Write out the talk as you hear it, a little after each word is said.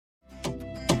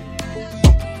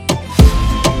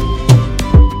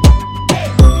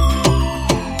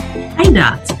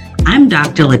Dots. I'm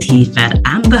Dr. Latifat.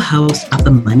 I'm the host of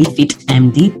the Money Fit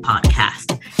MD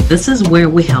podcast. This is where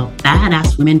we help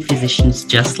badass women physicians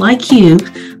just like you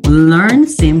learn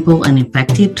simple and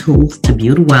effective tools to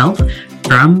build wealth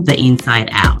from the inside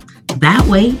out. That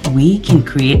way, we can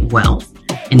create wealth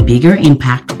and bigger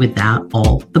impact without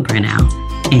all the burnout.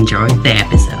 Enjoy the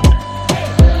episode.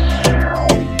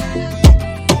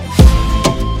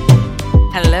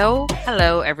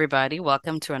 Hello, everybody.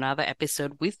 Welcome to another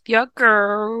episode with your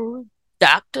girl,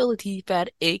 Dr. Latifat,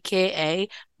 aka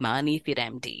Money Fit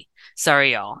MD.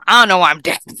 Sorry, y'all. I don't know why I'm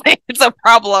dancing. It's a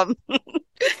problem.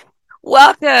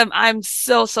 Welcome. I'm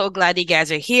so glad you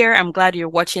guys are here. I'm glad you're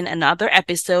watching another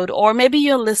episode, or maybe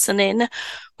you're listening,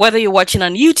 whether you're watching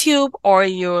on YouTube or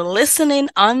you're listening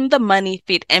on the Money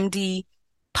Fit MD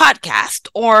podcast,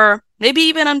 or maybe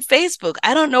even on Facebook.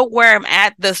 I don't know where I'm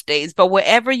at these days, but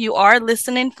wherever you are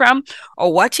listening from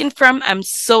or watching from, I'm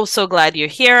so glad you're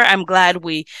here. I'm glad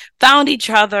we found each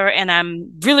other, and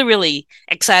I'm really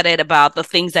excited about the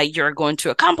things that you're going to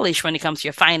accomplish when it comes to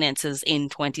your finances in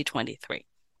 2023.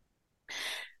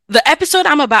 The episode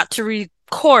I'm about to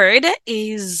record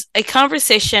is a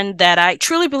conversation that I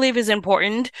truly believe is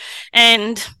important.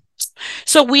 And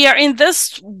so we are in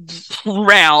this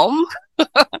realm.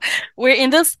 We're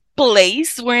in this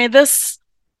place. We're in this,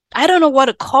 I don't know what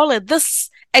to call it,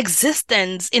 this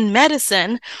existence in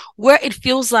medicine where it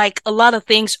feels like a lot of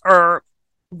things are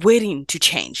waiting to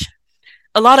change.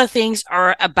 A lot of things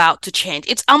are about to change.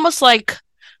 It's almost like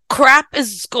crap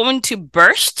is going to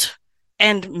burst.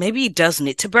 And maybe it does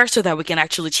need to burst so that we can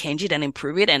actually change it and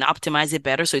improve it and optimize it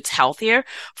better so it's healthier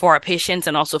for our patients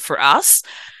and also for us.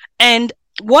 And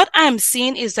what I'm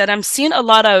seeing is that I'm seeing a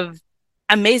lot of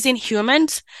amazing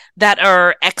humans that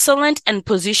are excellent and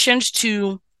positioned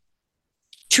to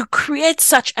create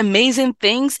such amazing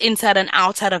things inside and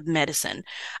outside of medicine.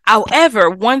 However,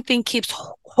 one thing keeps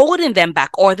holding them back,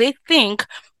 or they think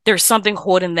there's something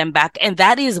holding them back, and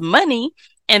that is money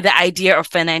and the idea of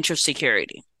financial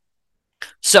security.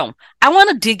 So I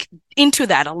want to dig into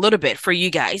that a little bit for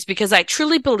you guys, because I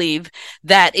truly believe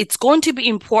that it's going to be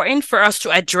important for us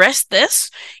to address this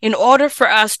in order for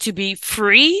us to be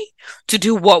free to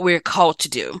do what we're called to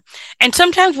do. And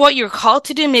sometimes what you're called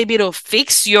to do, maybe it'll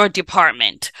fix your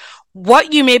department.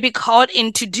 What you may be called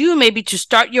in to do, maybe to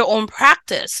start your own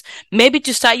practice, maybe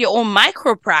to start your own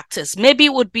micro practice. Maybe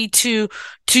it would be to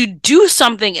do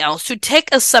something else, to take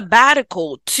a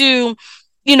sabbatical, to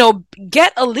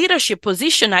get a leadership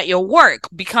position at your work,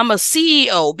 become a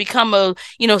CEO, become a,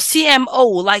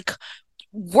 CMO, like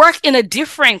work in a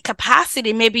different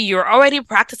capacity. Maybe you're already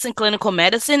practicing clinical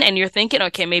medicine and you're thinking,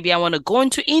 okay, maybe I want to go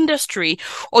into industry,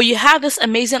 or you have this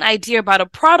amazing idea about a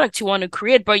product you want to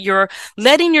create, but you're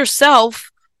letting yourself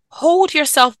hold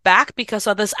yourself back because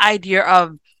of this idea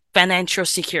of financial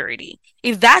security.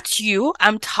 If that's you,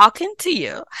 I'm talking to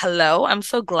you. Hello, I'm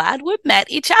so glad we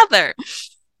met each other.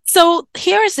 So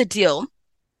here is the deal.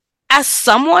 As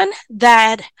someone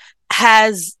that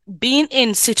has been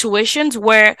in situations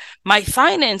where my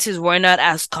finances were not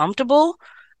as comfortable,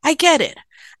 I get it.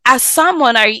 As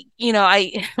someone,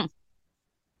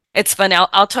 it's funny.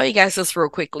 I'll tell you guys this real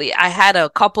quickly. I had a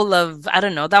couple of,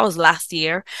 that was last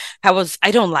year.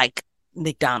 I don't like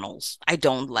McDonald's. I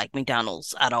don't like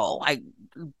McDonald's at all. I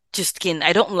do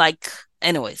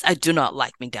not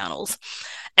like McDonald's.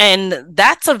 And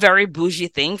that's a very bougie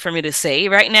thing for me to say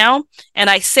right now. And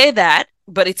I say that,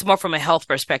 but it's more from a health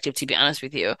perspective, to be honest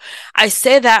with you. I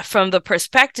say that from the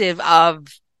perspective of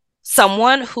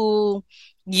someone who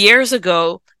years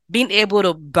ago being able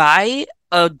to buy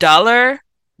 $1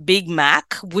 Big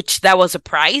Mac, which that was a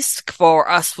price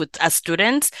for us as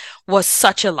students, was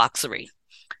such a luxury.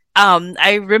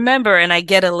 I remember, and I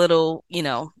get a little,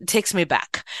 it takes me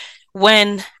back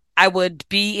when I would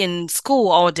be in school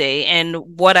all day, and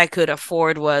what I could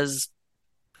afford was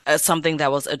something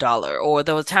that was $1. Or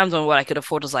there was times when what I could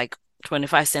afford was like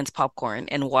 25 cents popcorn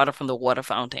and water from the water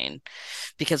fountain,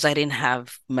 because I didn't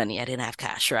have money. I didn't have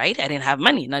cash, right? I didn't have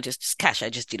money, not just cash. I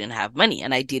just didn't have money.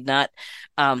 And I did not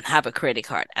have a credit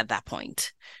card at that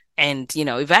point. And,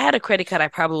 if I had a credit card, I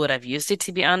probably would have used it,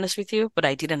 to be honest with you, but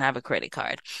I didn't have a credit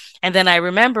card. And then I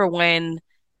remember when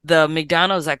the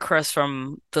McDonald's across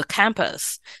from the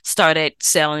campus started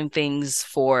selling things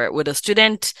with a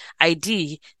student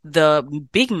ID, the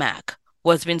Big Mac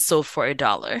was being sold for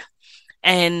 $1.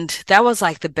 And that was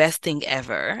like the best thing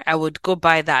ever. I would go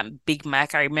buy that Big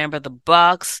Mac. I remember the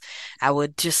box. I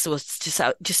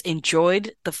just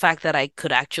enjoyed the fact that I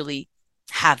could actually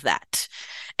have that.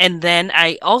 And then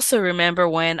I also remember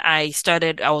when I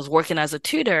was working as a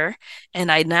tutor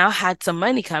and I now had some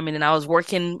money coming and I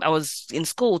was in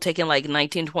school taking like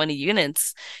 19, 20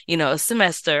 units, a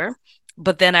semester.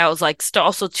 But then I was like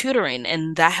also tutoring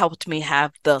and that helped me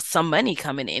have some money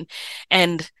coming in.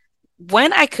 And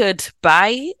when I could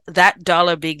buy that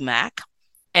dollar Big Mac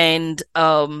and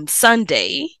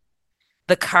Sunday,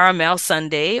 the caramel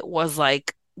sundae was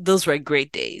like those were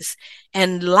great days.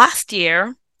 And last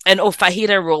year, and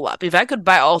fajita roll up. If I could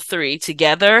buy all three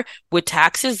together with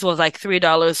taxes was like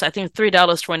 $3, I think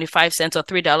 $3.25 or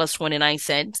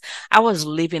 $3.29. I was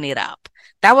living it up.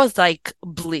 That was like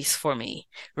bliss for me,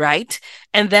 right?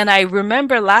 And then I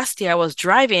remember last year I was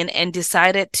driving and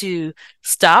decided to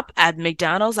stop at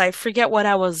McDonald's. I forget why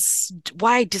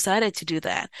I decided to do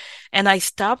that. And I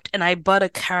stopped and I bought a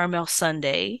caramel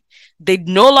sundae. They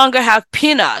no longer have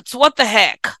peanuts. What the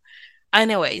heck?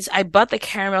 Anyways, I bought the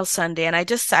caramel sundae and I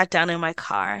just sat down in my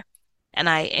car and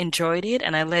I enjoyed it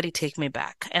and I let it take me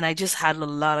back. And I just had a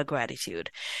lot of gratitude.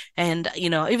 And,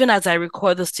 even as I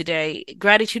record this today,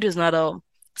 gratitude is not a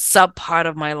sub part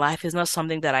of my life. It's not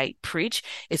something that I preach.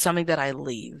 It's something that I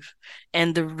live.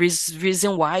 And the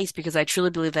reason why is because I truly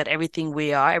believe that everything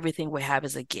we are, everything we have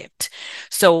is a gift.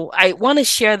 So I want to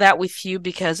share that with you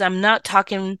because I'm not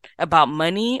talking about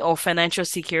money or financial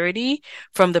security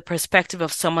from the perspective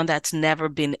of someone that's never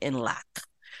been in lack.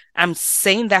 I'm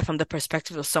saying that from the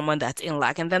perspective of someone that's in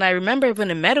lack. And then I remember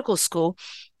even in medical school,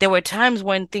 there were times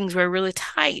when things were really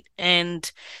tight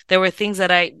and there were things that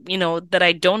that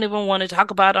I don't even want to talk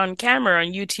about on camera,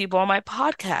 on YouTube, or my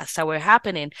podcast that were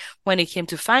happening when it came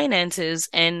to finances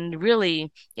and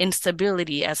really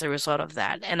instability as a result of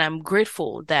that. And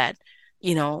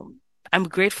you know, I'm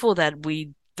grateful that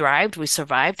we thrived, we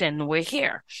survived, and we're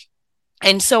here.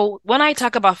 And so when I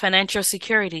talk about financial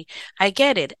security, I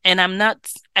get it. And I'm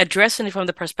not addressing it from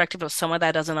the perspective of someone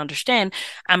that doesn't understand.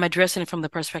 I'm addressing it from the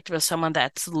perspective of someone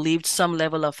that's lived some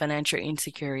level of financial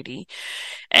insecurity.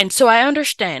 And so I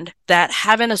understand that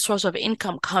having a source of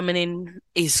income coming in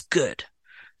is good.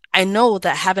 I know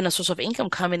that having a source of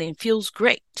income coming in feels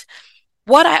great.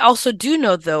 What I also do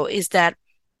know though is that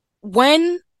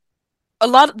when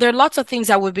there are lots of things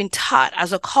that we've been taught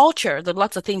as a culture. There are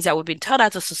lots of things that we've been taught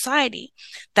as a society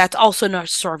that's also not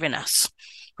serving us,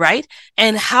 right?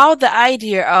 And how the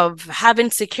idea of having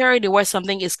security where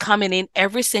something is coming in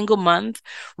every single month,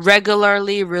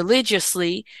 regularly,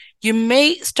 religiously, you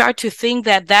may start to think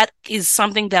that that is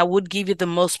something that would give you the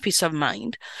most peace of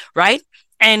mind, right?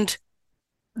 And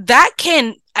that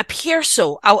can appear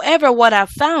so. However, what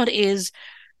I've found is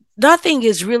nothing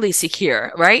is really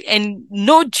secure, right? And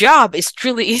no job is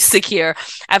truly secure.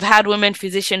 I've had women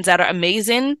physicians that are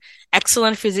amazing,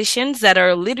 excellent physicians that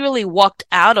are literally walked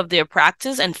out of their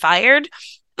practice and fired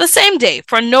the same day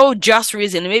for no just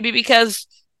reason, maybe because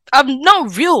of no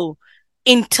real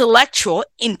intellectual,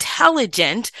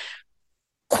 intelligent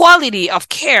quality of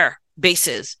care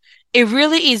basis. It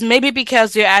really is maybe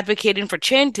because they're advocating for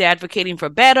change, they're advocating for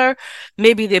better.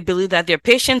 Maybe they believe that their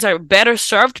patients are better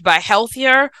served by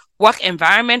healthier work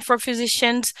environment for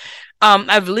physicians.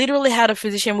 I've literally had a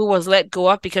physician who was let go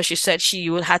of because she said she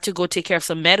had to go take care of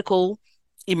some medical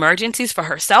emergencies for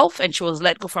herself and she was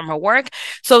let go from her work.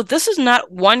 So this is not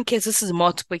one case, this is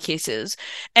multiple cases.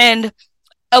 And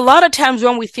a lot of times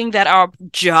when we think that our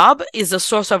job is the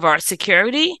source of our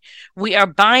security, we are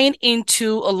buying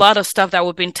into a lot of stuff that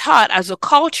we've been taught as a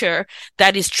culture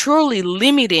that is truly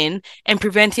limiting and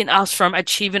preventing us from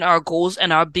achieving our goals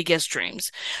and our biggest dreams.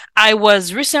 I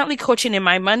was recently coaching in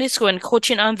my money school and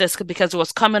coaching on this because it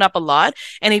was coming up a lot.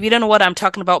 And if you don't know what I'm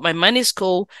talking about, my money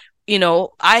school,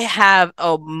 I have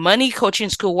a money coaching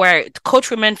school where coach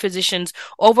women physicians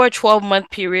over a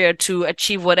 12-month period to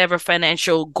achieve whatever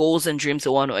financial goals and dreams they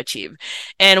want to achieve.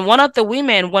 And one of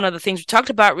the things we talked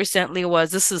about recently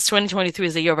was this is 2023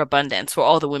 is the year of abundance for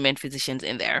all the women physicians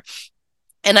in there.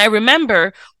 And I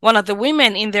remember one of the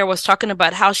women in there was talking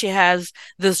about how she has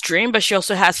this dream, but she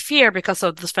also has fear because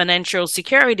of this financial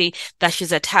security that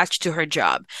she's attached to her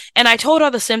job. And I told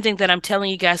her the same thing that I'm telling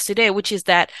you guys today, which is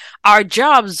that our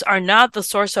jobs are not the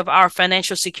source of our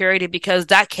financial security because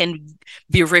that can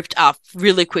be ripped off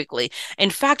really quickly. In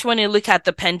fact, when you look at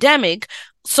the pandemic,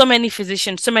 so many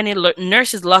physicians, so many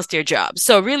nurses lost their jobs.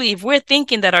 So really, if we're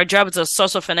thinking that our job is a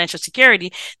source of financial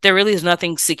security, there really is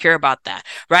nothing secure about that,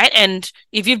 right? And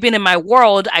if you've been in my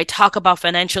world, I talk about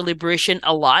financial liberation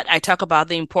a lot. I talk about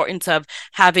the importance of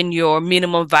having your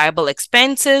minimum viable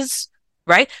expenses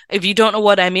right? If you don't know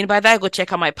what I mean by that, go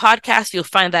check out my podcast. You'll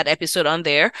find that episode on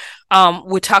there.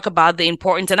 We talk about the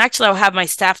importance, and actually, I'll have my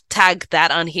staff tag that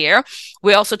on here.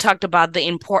 We also talked about the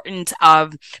importance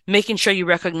of making sure you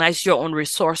recognize your own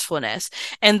resourcefulness.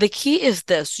 And the key is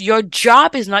this: your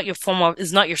job is not your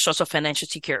source of financial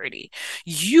security.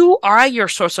 You are your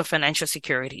source of financial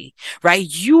security, right?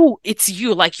 It's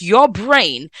you, like your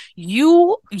brain,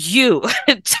 you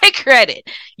take credit.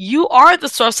 You are the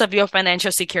source of your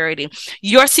financial security.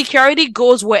 Your security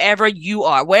goes wherever you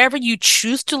are, wherever you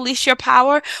choose to lease your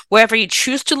power, wherever you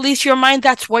choose to lease your mind,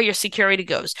 that's where your security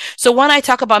goes. So when I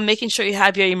talk about making sure you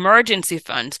have your emergency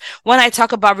funds, when I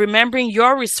talk about remembering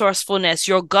your resourcefulness,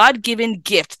 your God-given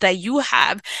gift that you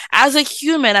have as a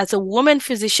human, as a woman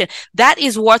physician, that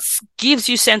is what gives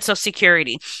you sense of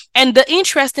security. And the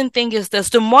interesting thing is this: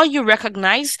 the more you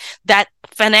recognize that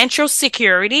financial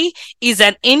security is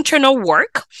an internal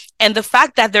work, and the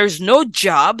fact that there's no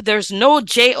job, there's no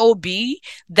job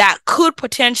that could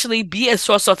potentially be a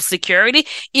source of security,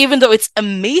 even though it's a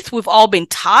myth we've all been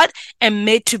taught and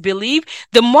made to believe,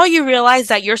 the more you realize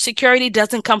that your security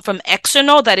doesn't come from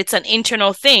external, that it's an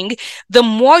internal thing, the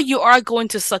more you are going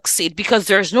to succeed, because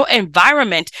there's no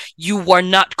environment you are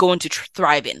not going to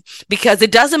thrive in. Because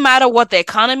it doesn't matter what the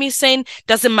economy is saying,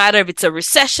 doesn't matter if it's a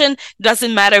recession,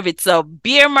 doesn't matter if it's a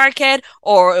bear market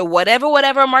or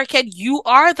whatever market, you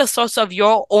are the source of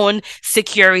your own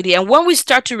security. And when we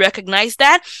start to recognize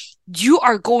that, you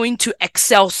are going to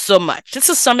excel so much. This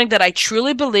is something that I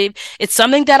truly believe. It's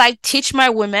something that I teach my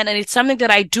women, and it's something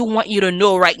that I do want you to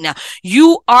know right now.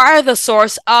 You are the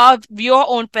source of your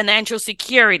own financial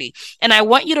security. And I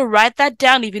want you to write that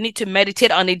down if you need to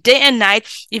meditate on it day and night,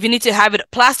 if you need to have it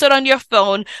plastered on your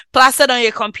phone, plastered on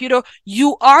your computer.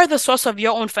 You are the source of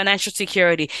your own financial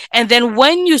security. And then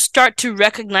when you start to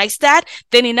recognize that,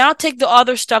 then you now take the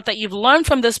other stuff that you've learned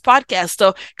from this podcast.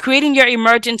 So creating your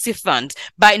emergency fund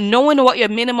by knowing what your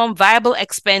minimum viable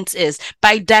expense is,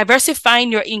 by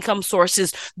diversifying your income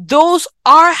sources. Those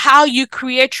are how you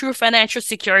create true financial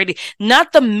security,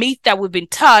 not the myth that we've been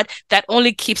taught that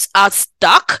only keeps us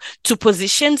stuck to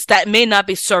positions that may not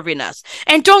be serving us.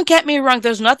 And don't get me wrong,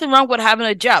 there's nothing wrong with having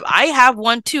a job. I have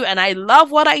one too, and I love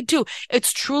what I do.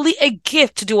 It's truly a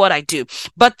gift to do what I do.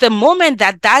 But the moment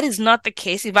that that is not the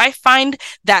case, if I find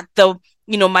that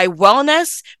my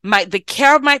wellness, the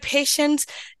care of my patients,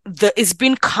 is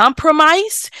being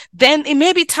compromised, then it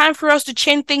may be time for us to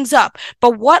change things up.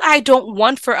 But what I don't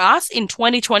want for us in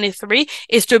 2023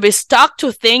 is to be stuck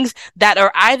to things that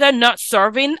are either not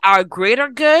serving our greater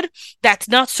good, that's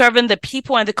not serving the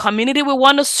people and the community we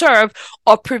want to serve,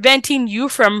 or preventing you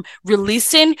from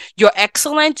releasing your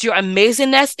excellence, your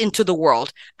amazingness into the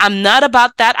world. I'm not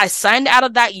about that. I signed out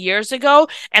of that years ago,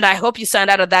 and I hope you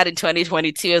signed out of that in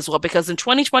 2022 as well, because in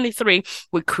 2023,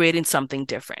 we're creating something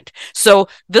different. So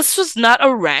this was not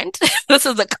a rant. This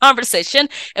is a conversation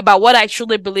about what I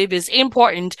truly believe is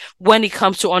important when it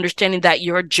comes to understanding that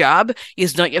your job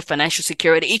is not your financial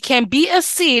security. It can be a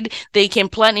seed that you can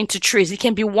plant into trees. It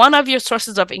can be one of your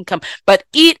sources of income, but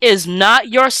it is not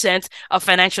your sense of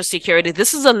financial security.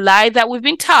 This is a lie that we've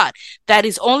been taught that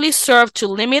is only served to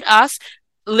limit us,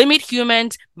 limit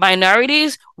humans,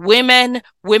 minorities, women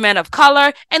of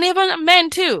color, and even men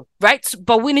too, right?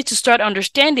 But we need to start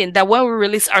understanding that when we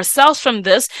release ourselves from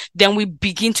this, then we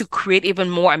begin to create even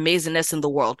more amazingness in the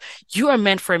world. You are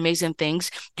meant for amazing things.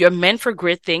 You're meant for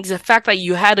great things. The fact that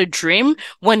you had a dream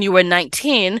when you were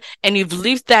 19 and you've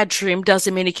lived that dream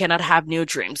doesn't mean you cannot have new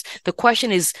dreams. The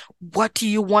question is, what do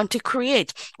you want to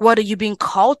create? What are you being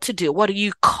called to do? What are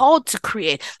you called to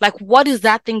create? Like, what is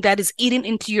that thing that is eating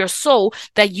into your soul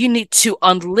that you need to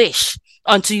unleash?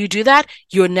 Until you do that,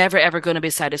 you're never ever going to be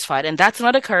satisfied. And that's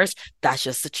not a curse. That's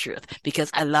just the truth.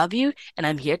 Because I love you and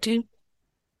I'm here to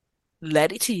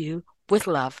let it to you with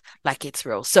love, like it's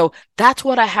real. So that's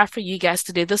what I have for you guys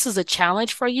today. This is a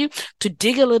challenge for you to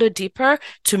dig a little deeper,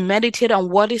 to meditate on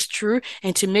what is true,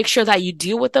 and to make sure that you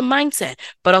deal with the mindset,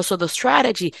 but also the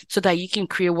strategy so that you can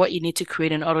create what you need to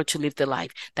create in order to live the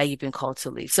life that you've been called to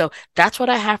live. So that's what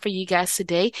I have for you guys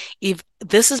today. If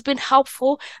this has been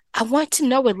helpful, I want to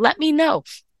know it. Let me know.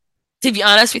 To be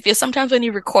honest with you, sometimes when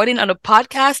you're recording on a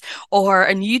podcast or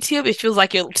on YouTube, it feels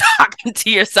like you're talking to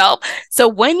yourself. So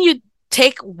when you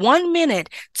take 1 minute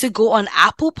to go on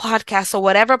Apple Podcasts or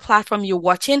whatever platform you're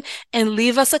watching and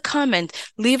leave us a comment,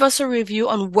 leave us a review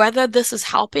on whether this is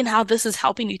helping, how this is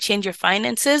helping you change your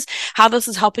finances, how this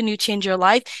is helping you change your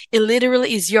life. It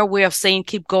literally is your way of saying,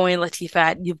 keep going,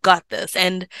 Latifat, you've got this.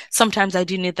 And sometimes I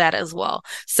do need that as well.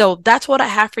 So that's what I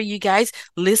have for you guys.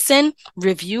 Listen,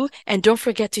 review, and don't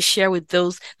forget to share with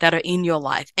those that are in your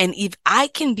life. And if I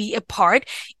can be a part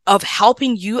of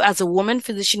helping you as a woman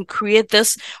physician create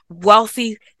this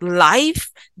wealthy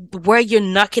life where you're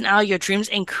knocking out your dreams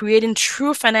and creating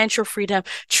true financial freedom,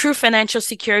 true financial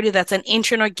security that's an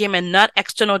internal game and not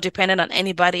external dependent on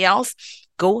anybody else,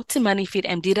 go to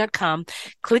moneyfitmd.com,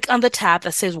 click on the tab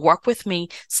that says work with me,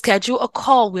 schedule a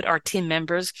call with our team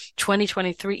members.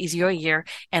 2023 is your year,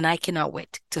 and I cannot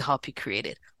wait to help you create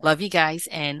it. Love you guys,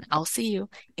 and I'll see you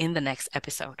in the next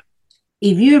episode.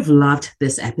 If you have loved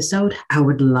this episode, I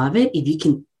would love it if you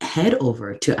can head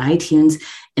over to iTunes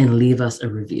and leave us a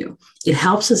review. It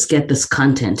helps us get this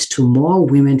content to more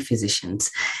women physicians.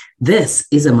 This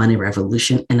is a money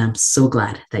revolution, and I'm so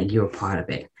glad that you're part of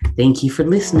it. Thank you for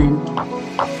listening.